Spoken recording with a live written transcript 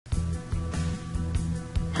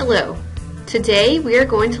Hello. Today we are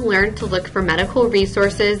going to learn to look for medical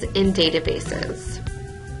resources in databases.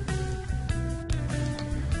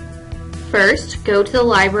 First, go to the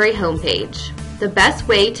library homepage. The best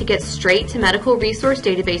way to get straight to medical resource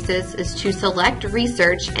databases is to select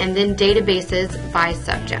Research and then Databases by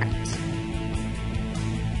subject.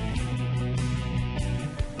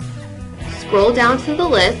 Scroll down to the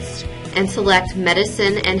list and select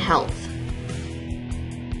Medicine and Health.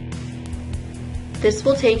 This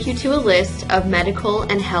will take you to a list of medical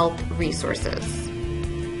and health resources.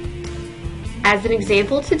 As an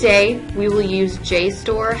example today, we will use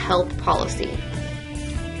JSTOR Health Policy.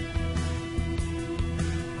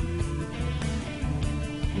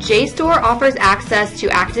 JSTOR offers access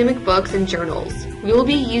to academic books and journals. We will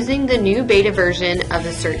be using the new beta version of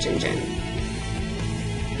the search engine.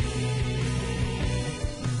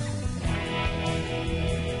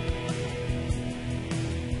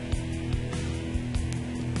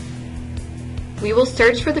 We will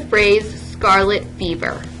search for the phrase scarlet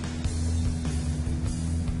fever.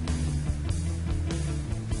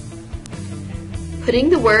 Putting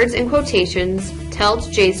the words in quotations tells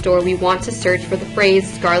JSTOR we want to search for the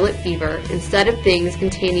phrase scarlet fever instead of things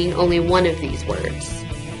containing only one of these words.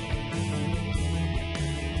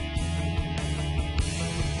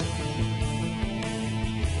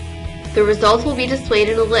 The results will be displayed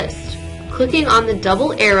in a list. Clicking on the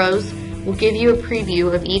double arrows will give you a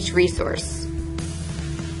preview of each resource.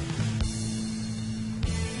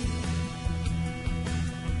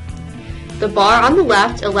 The bar on the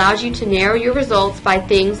left allows you to narrow your results by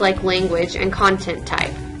things like language and content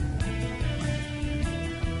type.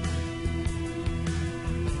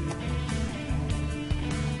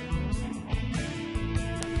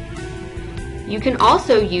 You can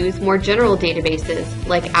also use more general databases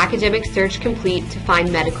like Academic Search Complete to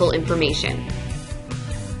find medical information.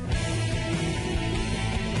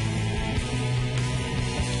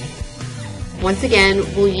 Once again,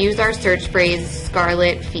 we'll use our search phrase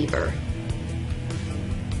scarlet fever.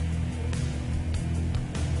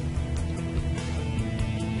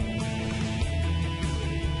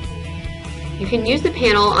 You can use the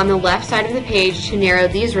panel on the left side of the page to narrow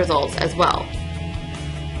these results as well.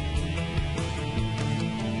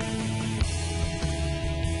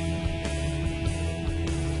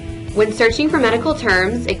 When searching for medical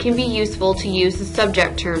terms, it can be useful to use the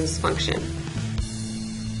subject terms function.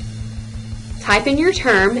 Type in your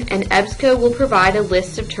term and EBSCO will provide a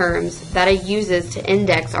list of terms that it uses to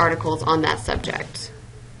index articles on that subject.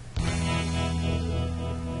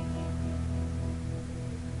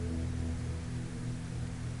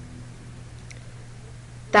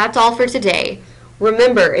 That's all for today.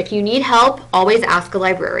 Remember, if you need help, always ask a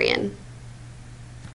librarian.